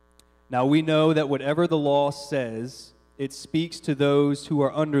Now we know that whatever the law says, it speaks to those who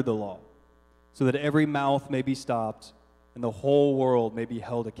are under the law, so that every mouth may be stopped and the whole world may be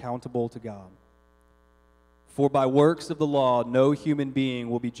held accountable to God. For by works of the law no human being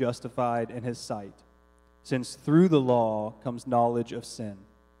will be justified in his sight, since through the law comes knowledge of sin.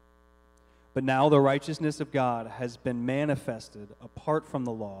 But now the righteousness of God has been manifested apart from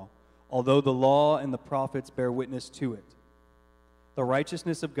the law, although the law and the prophets bear witness to it. The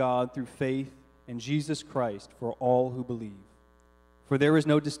righteousness of God through faith in Jesus Christ for all who believe. For there is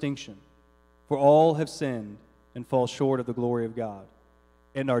no distinction, for all have sinned and fall short of the glory of God,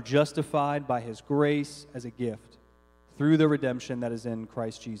 and are justified by his grace as a gift through the redemption that is in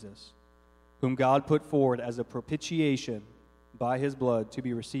Christ Jesus, whom God put forward as a propitiation by his blood to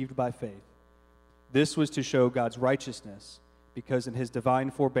be received by faith. This was to show God's righteousness, because in his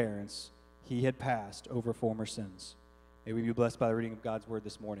divine forbearance he had passed over former sins. May we be blessed by the reading of God's word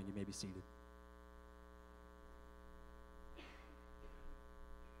this morning. You may be seated.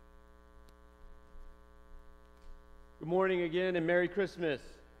 Good morning again and Merry Christmas.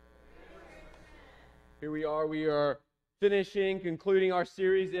 Here we are concluding our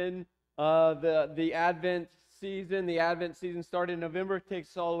series in the Advent season. The Advent season started in November, takes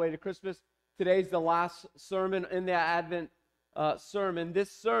us all the way to Christmas. Today's the last sermon in the Advent sermon.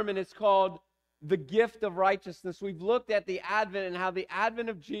 This sermon is called The Gift of Righteousness. We've looked at the Advent and how the Advent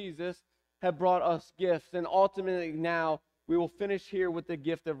of Jesus have brought us gifts. And ultimately now we will finish here with the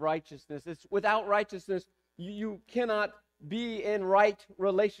gift of righteousness. It's without righteousness, you cannot be in right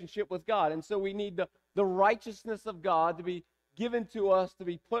relationship with God. And so we need the righteousness of God to be given to us, to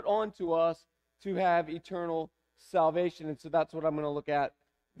be put onto us, to have eternal salvation. And so that's what I'm going to look at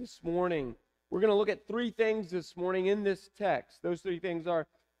this morning. We're going to look at three things this morning in this text. Those three things are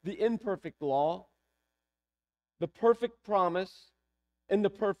the imperfect law, the perfect promise, and the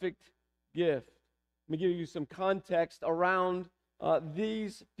perfect gift. Let me give you some context around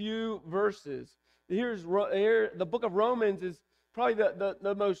these few verses. Here, the book of Romans is probably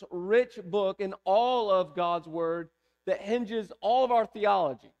the most rich book in all of God's Word that hinges all of our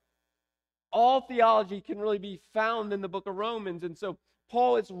theology. All theology can really be found in the book of Romans. And so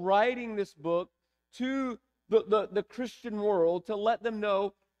Paul is writing this book to the Christian world to let them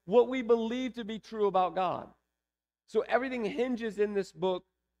know what we believe to be true about God. So everything hinges in this book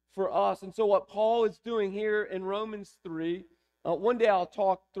for us. And so what Paul is doing here in Romans 3, one day I'll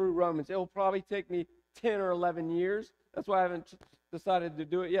talk through Romans. It will probably take me 10 or 11 years. That's why I haven't decided to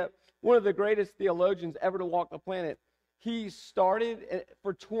do it yet. One of the greatest theologians ever to walk the planet. He started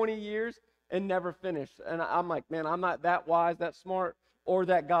for 20 years and never finished. And I'm like, man, I'm not that wise, that smart, or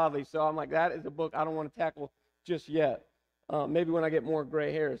that godly. So I'm like, that is a book I don't want to tackle just yet. Maybe when I get more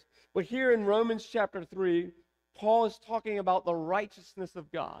gray hairs. But here in Romans chapter 3, Paul is talking about the righteousness of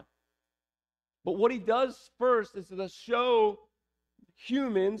God. But what he does first is to show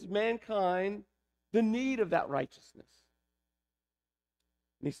humans, mankind, the need of that righteousness.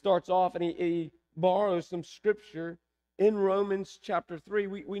 And he starts off and he borrows some scripture in Romans chapter 3.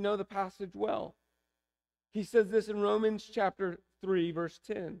 We know the passage well. He says this in Romans chapter 3, verse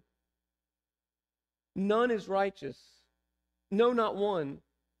 10. None is righteous. No, not one.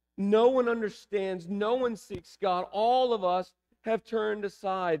 No one understands. No one seeks God. All of us have turned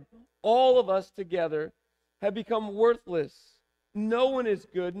aside. All of us together have become worthless. No one is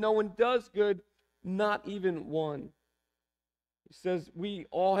good. No one does good, not even one. He says we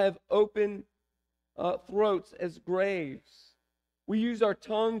all have open throats as graves. We use our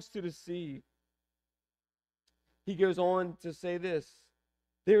tongues to deceive. He goes on to say this.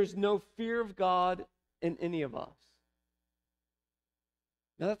 There's no fear of God in any of us.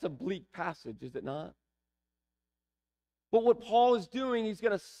 Now that's a bleak passage, is it not? But what Paul is doing, he's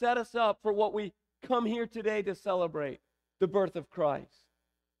going to set us up for what we come here today to celebrate, the birth of Christ.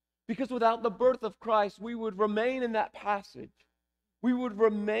 Because without the birth of Christ, we would remain in that passage. We would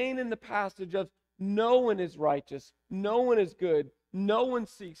remain in the passage of no one is righteous, no one is good, no one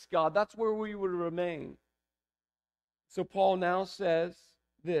seeks God. That's where we would remain. So Paul now says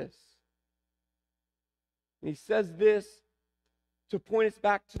this. And he says this to point us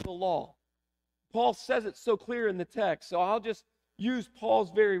back to the law. Paul says it so clear in the text, so I'll just use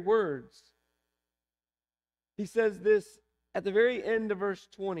Paul's very words. He says this at the very end of verse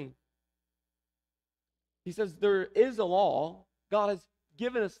 20. He says, there is a law. God has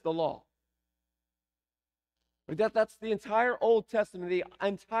given us the law. But that's the entire Old Testament. The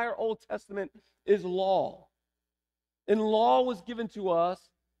entire Old Testament is law. And law was given to us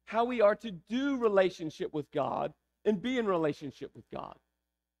how we are to do relationship with God and be in relationship with God.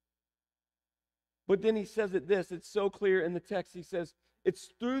 But then he says it's so clear in the text. He says, it's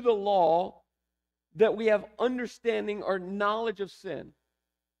through the law that we have understanding or knowledge of sin.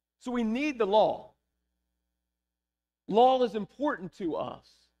 So we need the law. Law is important to us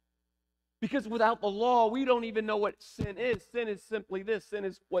because without the law, we don't even know what sin is. Sin is simply this. Sin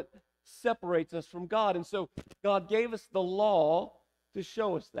is what separates us from God. And so God gave us the law to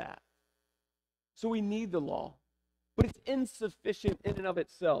show us that. So we need the law, but it's insufficient in and of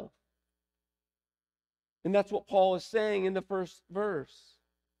itself. And that's what Paul is saying in the first verse.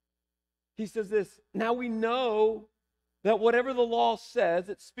 He says this, now we know that whatever the law says,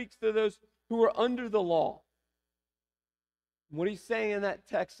 it speaks to those who are under the law. What he's saying in that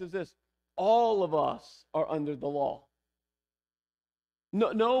text is this, all of us are under the law.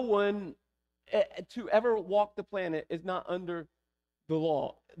 No one to ever walk the planet is not under the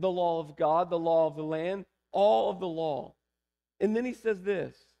law of God, the law of the land, all of the law. And then he says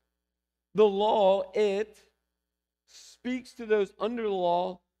this, the law, it speaks to those under the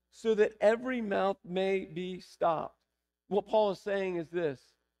law so that every mouth may be stopped. What Paul is saying is this,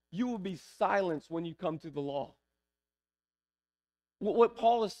 you will be silenced when you come to the law. What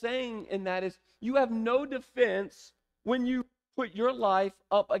Paul is saying in that is you have no defense when you put your life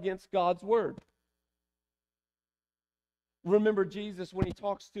up against God's word. Remember Jesus when he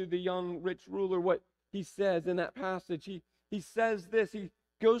talks to the young rich ruler, what he says in that passage. He says this, he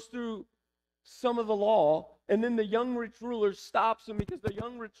goes through some of the law, and then the young rich ruler stops him because the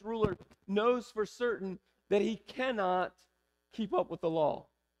young rich ruler knows for certain that he cannot keep up with the law.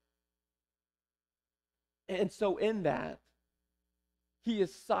 And so in that, he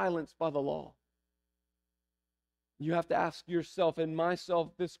is silenced by the law. You have to ask yourself and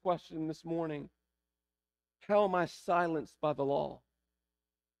myself this question this morning. How am I silenced by the law?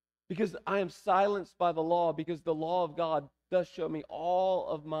 Because I am silenced by the law because the law of God does show me all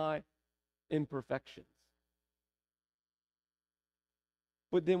of my imperfections.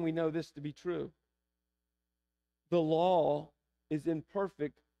 But then we know this to be true. The law is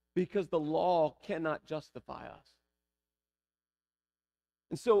imperfect because the law cannot justify us.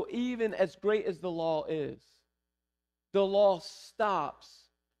 And so even as great as the law is, the law stops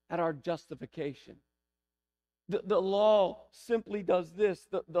at our justification. The law simply does this.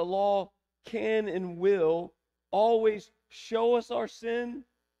 The law can and will always show us our sin,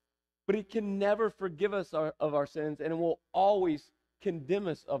 but it can never forgive us of our sins, and it will always condemn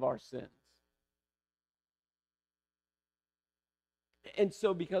us of our sins. And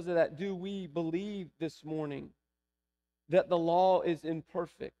so because of that, do we believe this morning that the law is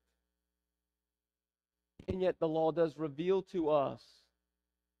imperfect? And yet the law does reveal to us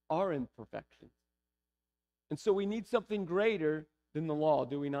our imperfections. And so we need something greater than the law,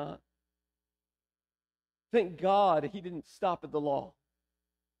 do we not? Thank God he didn't stop at the law.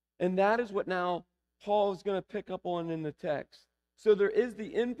 And that is what now Paul is going to pick up on in the text. So there is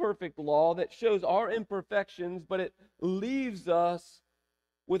the imperfect law that shows our imperfections, but it leaves us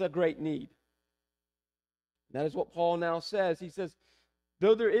with a great need. That is what Paul now says. He says,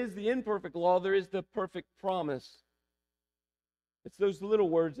 though there is the imperfect law, there is the perfect promise. It's those little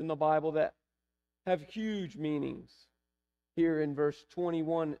words in the Bible that have huge meanings. Here in verse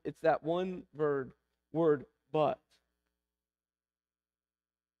 21, it's that one word, but.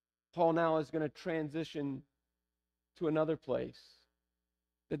 Paul now is going to transition to another place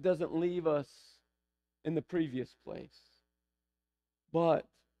that doesn't leave us in the previous place. But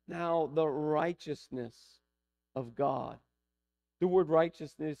now the righteousness of God. The word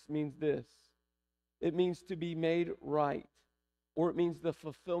righteousness means this. It means to be made right, or it means the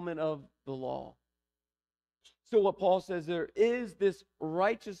fulfillment of the law. So what Paul says, there is this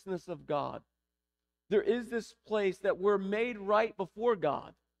righteousness of God. There is this place that we're made right before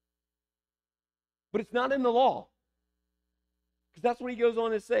God. But it's not in the law. Because that's what he goes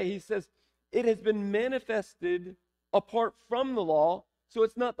on to say. He says, it has been manifested apart from the law, so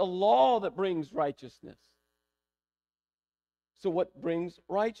it's not the law that brings righteousness. So what brings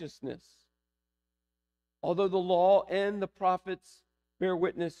righteousness? Although the law and the prophets bear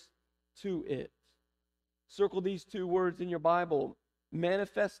witness to it. Circle these two words in your Bible,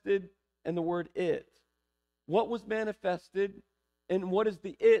 manifested and the word it. What was manifested and what is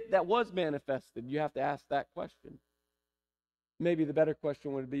the it that was manifested? You have to ask that question. Maybe the better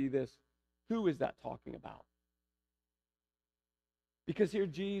question would be this, who is that talking about? Because here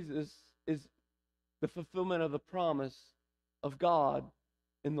Jesus is the fulfillment of the promise of God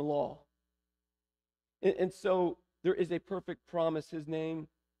in the law. And so there is a perfect promise. His name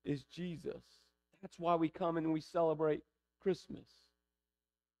is Jesus. That's why we come and we celebrate Christmas.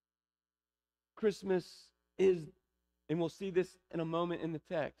 Christmas is, and we'll see this in a moment in the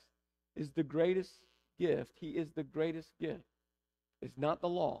text, is the greatest gift. He is the greatest gift It's not the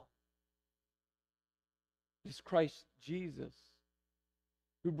law. It's Christ Jesus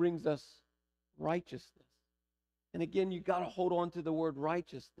who brings us righteousness. And again, you've got to hold on to the word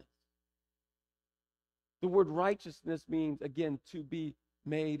righteousness. The word righteousness means, again, to be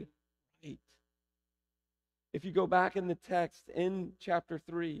made right. If you go back in the text in chapter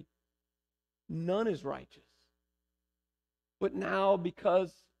 3, none is righteous. But now,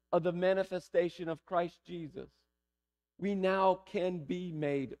 because of the manifestation of Christ Jesus, we now can be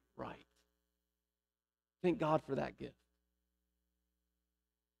made right. Thank God for that gift.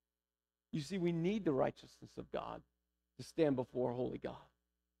 You see, we need the righteousness of God to stand before a holy God.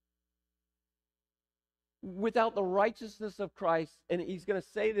 Without the righteousness of Christ, and he's going to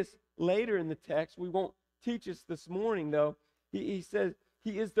say this later in the text, we won't teach us this morning, though. He says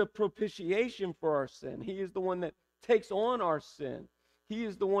he is the propitiation for our sin. He is the one that takes on our sin. He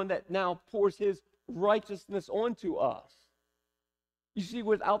is the one that now pours his righteousness onto us. You see,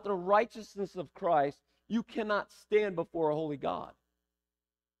 without the righteousness of Christ, you cannot stand before a holy God.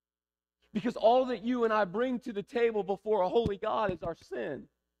 Because all that you and I bring to the table before a holy God is our sin.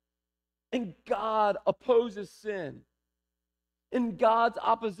 And God opposes sin. In God's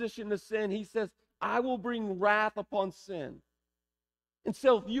opposition to sin, he says, I will bring wrath upon sin. And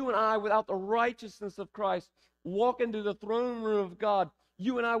so if you and I, without the righteousness of Christ, walk into the throne room of God,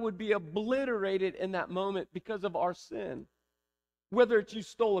 you and I would be obliterated in that moment because of our sin. Whether it's you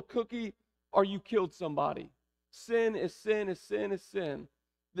stole a cookie or you killed somebody. Sin is sin is sin is sin.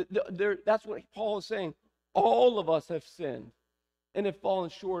 That's what Paul is saying. All of us have sinned and have fallen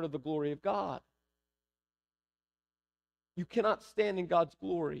short of the glory of God. You cannot stand in God's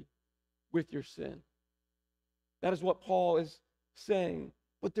glory with your sin. That is what Paul is saying.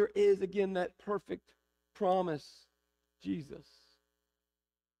 But there is, again, that perfect promise, Jesus.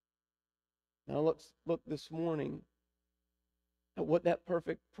 Now let's look this morning at what that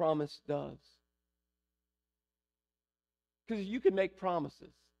perfect promise does. Because you can make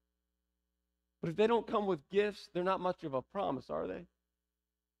promises, but if they don't come with gifts, they're not much of a promise, are they?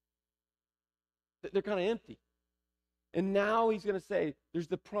 They're kind of empty. And now he's going to say, there's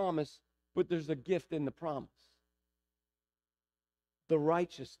the promise, but there's a gift in the promise. The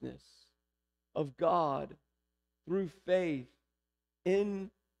righteousness of God through faith in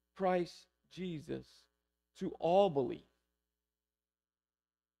Christ Jesus to all believe.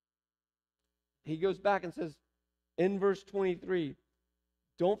 He goes back and says in verse 23,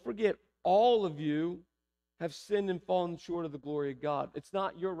 don't forget, all of you have sinned and fallen short of the glory of God. It's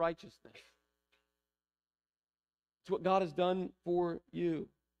not your righteousness. It's what God has done for you.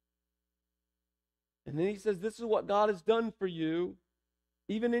 And then he says, this is what God has done for you,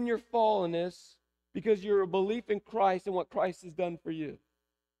 even in your fallenness, because you're a belief in Christ and what Christ has done for you.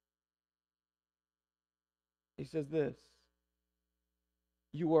 He says this,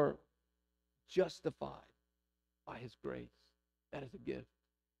 you are justified by his grace. That is a gift.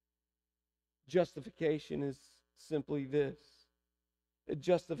 Justification is simply this.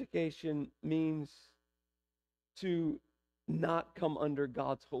 Justification means to not come under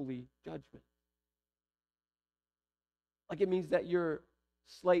God's holy judgment. Like it means that your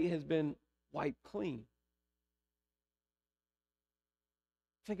slate has been wiped clean.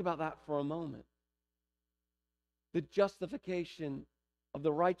 Think about that for a moment. The justification of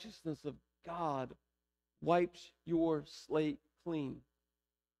the righteousness of God wipes your slate clean.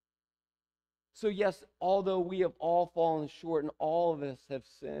 So yes, although we have all fallen short and all of us have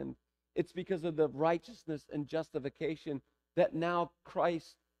sinned, it's because of the righteousness and justification that now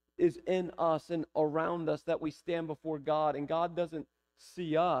Christ is in us and around us that we stand before God. And God doesn't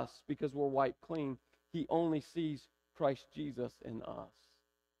see us because we're wiped clean. He only sees Christ Jesus in us.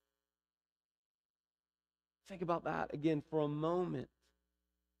 Think about that again for a moment.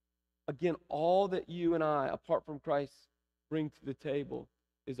 Again, all that you and I, apart from Christ, bring to the table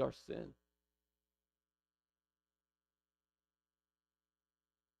is our sin.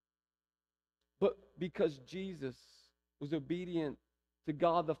 But because Jesus was obedient to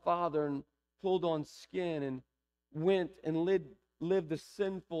God the Father and pulled on skin and went and lived the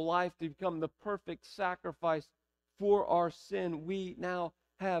sinful life to become the perfect sacrifice for our sin, we now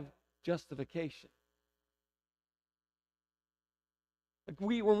have justification.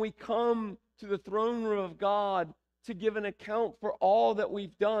 When we come to the throne room of God to give an account for all that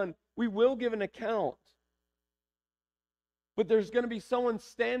we've done, we will give an account. But there's going to be someone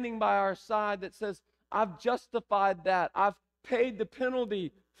standing by our side that says, I've justified that. I've paid the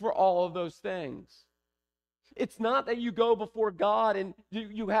penalty for all of those things. It's not that you go before God and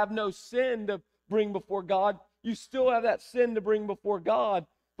you have no sin to bring before God. You still have that sin to bring before God.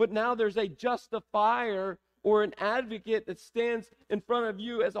 But now there's a justifier or an advocate that stands in front of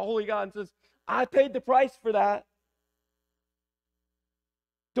you as a holy God and says, I paid the price for that.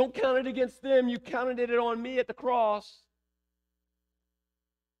 Don't count it against them. You counted it on me at the cross.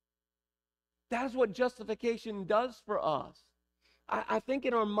 That is what justification does for us. I think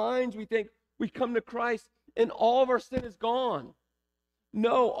in our minds we think we come to Christ and all of our sin is gone.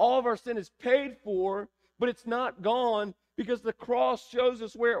 No, all of our sin is paid for, but it's not gone because the cross shows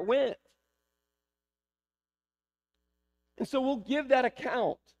us where it went. And so we'll give that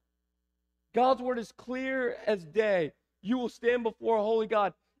account. God's word is clear as day. You will stand before a holy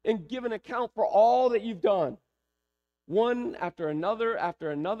God and give an account for all that you've done. One after another, after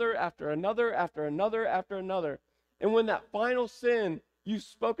another, after another, after another, after another. And when that final sin you've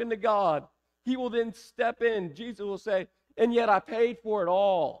spoken to God, he will then step in. Jesus will say, and yet I paid for it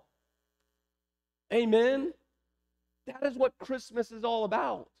all. Amen? That is what Christmas is all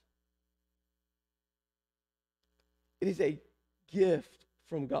about. It is a gift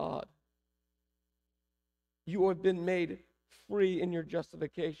from God. You have been made free in your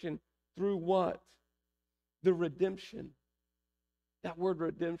justification through what? The redemption. That word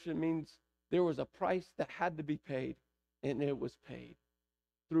redemption means there was a price that had to be paid, and it was paid.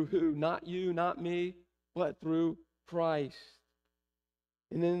 Through who? Not you, not me, but through Christ.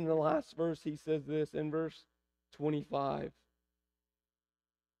 And then in the last verse, he says this in verse 25.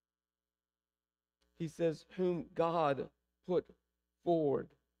 He says, whom God put forward.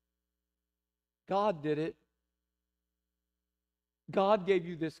 God did it. God gave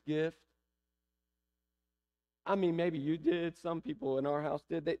you this gift. I mean, maybe you did. Some people in our house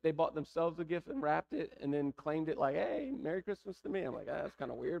did. They bought themselves a gift and wrapped it and then claimed it like, hey, Merry Christmas to me. I'm like, that's kind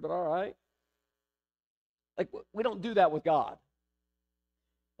of weird, but all right. Like, we don't do that with God.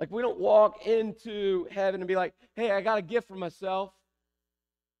 Like, we don't walk into heaven and be like, hey, I got a gift for myself.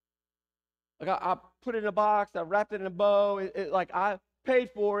 Like, I put it in a box. I wrapped it in a bow. Like, I paid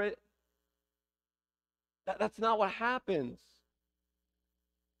for it. That's not what happens.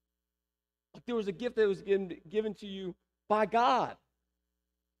 Like, there was a gift that was given to you by God.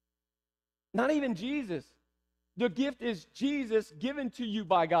 Not even Jesus. The gift is Jesus given to you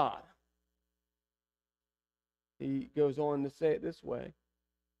by God. He goes on to say it this way.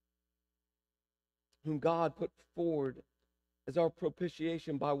 Whom God put forward as our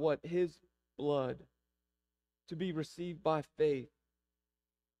propitiation by what? His blood, to be received by faith.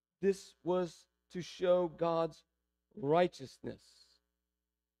 This was to show God's righteousness.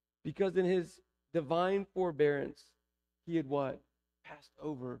 Because in his divine forbearance, he had what? Passed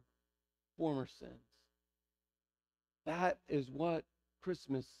over former sins. That is what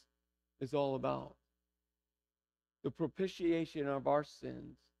Christmas is all about. The propitiation of our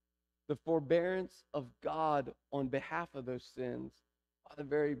sins, the forbearance of God on behalf of those sins by the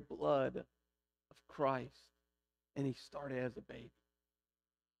very blood of Christ. And he started as a baby.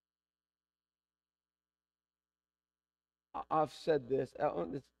 I've said this.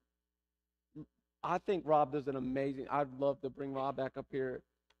 I think Rob does an amazing. I'd love to bring Rob back up here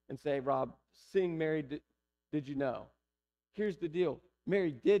and say, Rob, sing Mary, did you know? Here's the deal.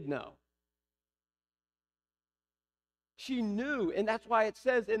 Mary did know. She knew, and that's why it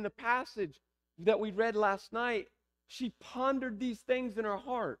says in the passage that we read last night, she pondered these things in her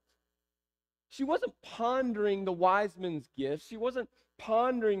heart. She wasn't pondering the wise men's gifts. She wasn't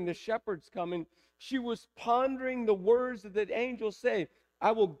pondering the shepherds coming. She was pondering the words that the angels say,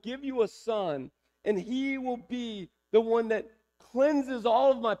 I will give you a son, and he will be the one that cleanses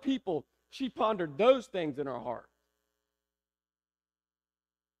all of my people. She pondered those things in her heart.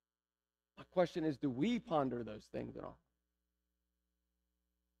 My question is, do we ponder those things in our heart?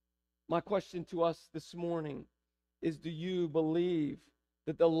 My question to us this morning is, do you believe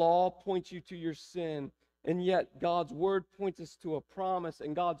that the law points you to your sin, and yet God's word points us to a promise,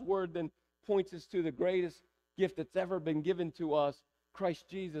 and God's word then points us to the greatest gift that's ever been given to us, Christ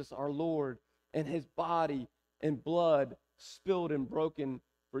Jesus our Lord, and his body and blood spilled and broken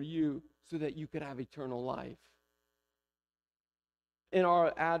for you so that you could have eternal life. In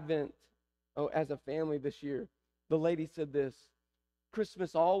our Advent as a family this year, the lady said this,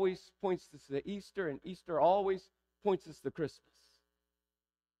 Christmas always points us to Easter, and Easter always points us to Christmas.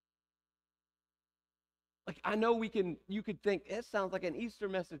 Like, I know you could think, it sounds like an Easter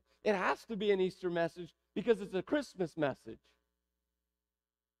message. It has to be an Easter message because it's a Christmas message.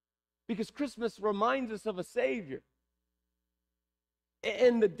 Because Christmas reminds us of a Savior.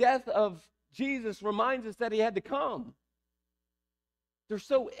 And the death of Jesus reminds us that he had to come. They're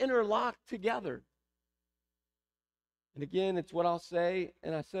so interlocked together. And again, it's what I'll say,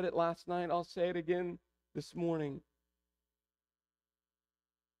 and I said it last night, I'll say it again this morning.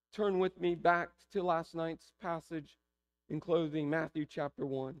 turn with me back to last night's passage in closing, Matthew chapter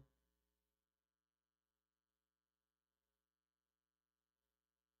 1.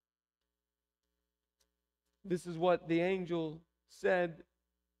 This is what the angel said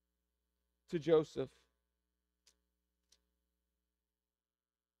to Joseph.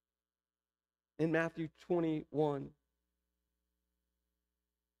 In Matthew 21.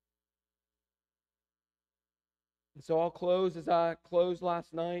 And so I'll close as I closed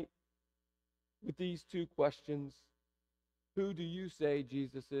last night with these two questions. Who do you say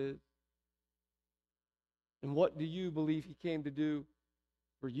Jesus is? And what do you believe he came to do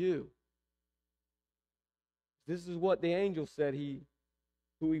for you? This is what the angel said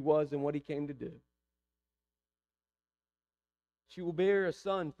who he was and what he came to do. She will bear a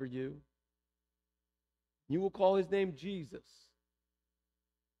son for you. You will call his name Jesus.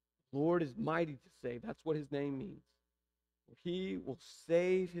 Lord is mighty to save. That's what his name means. He will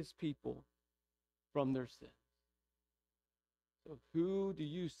save his people from their sins. So who do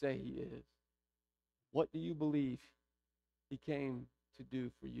you say he is? What do you believe he came to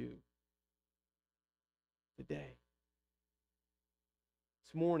do for you today?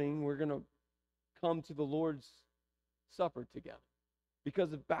 This morning, we're going to come to the Lord's Supper together.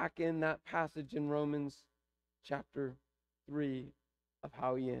 Because of back in that passage in Romans chapter 3 of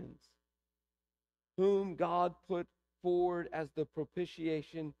how he ends. Whom God put forward as the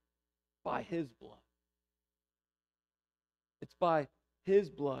propitiation by his blood. It's by his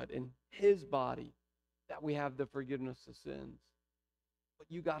blood and his body that we have the forgiveness of sins. But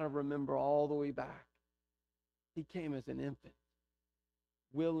you got to remember all the way back. He came as an infant,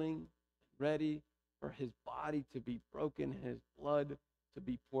 willing, ready for his body to be broken, his blood to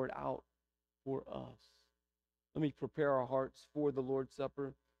be poured out for us. Let me prepare our hearts for the Lord's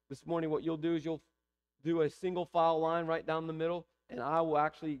Supper. This morning, what you'll do is you'll do a single file line right down the middle, and I will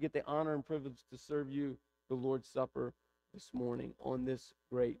actually get the honor and privilege to serve you the Lord's Supper this morning on this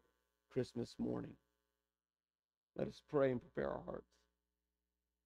great Christmas morning. Let us pray and prepare our hearts.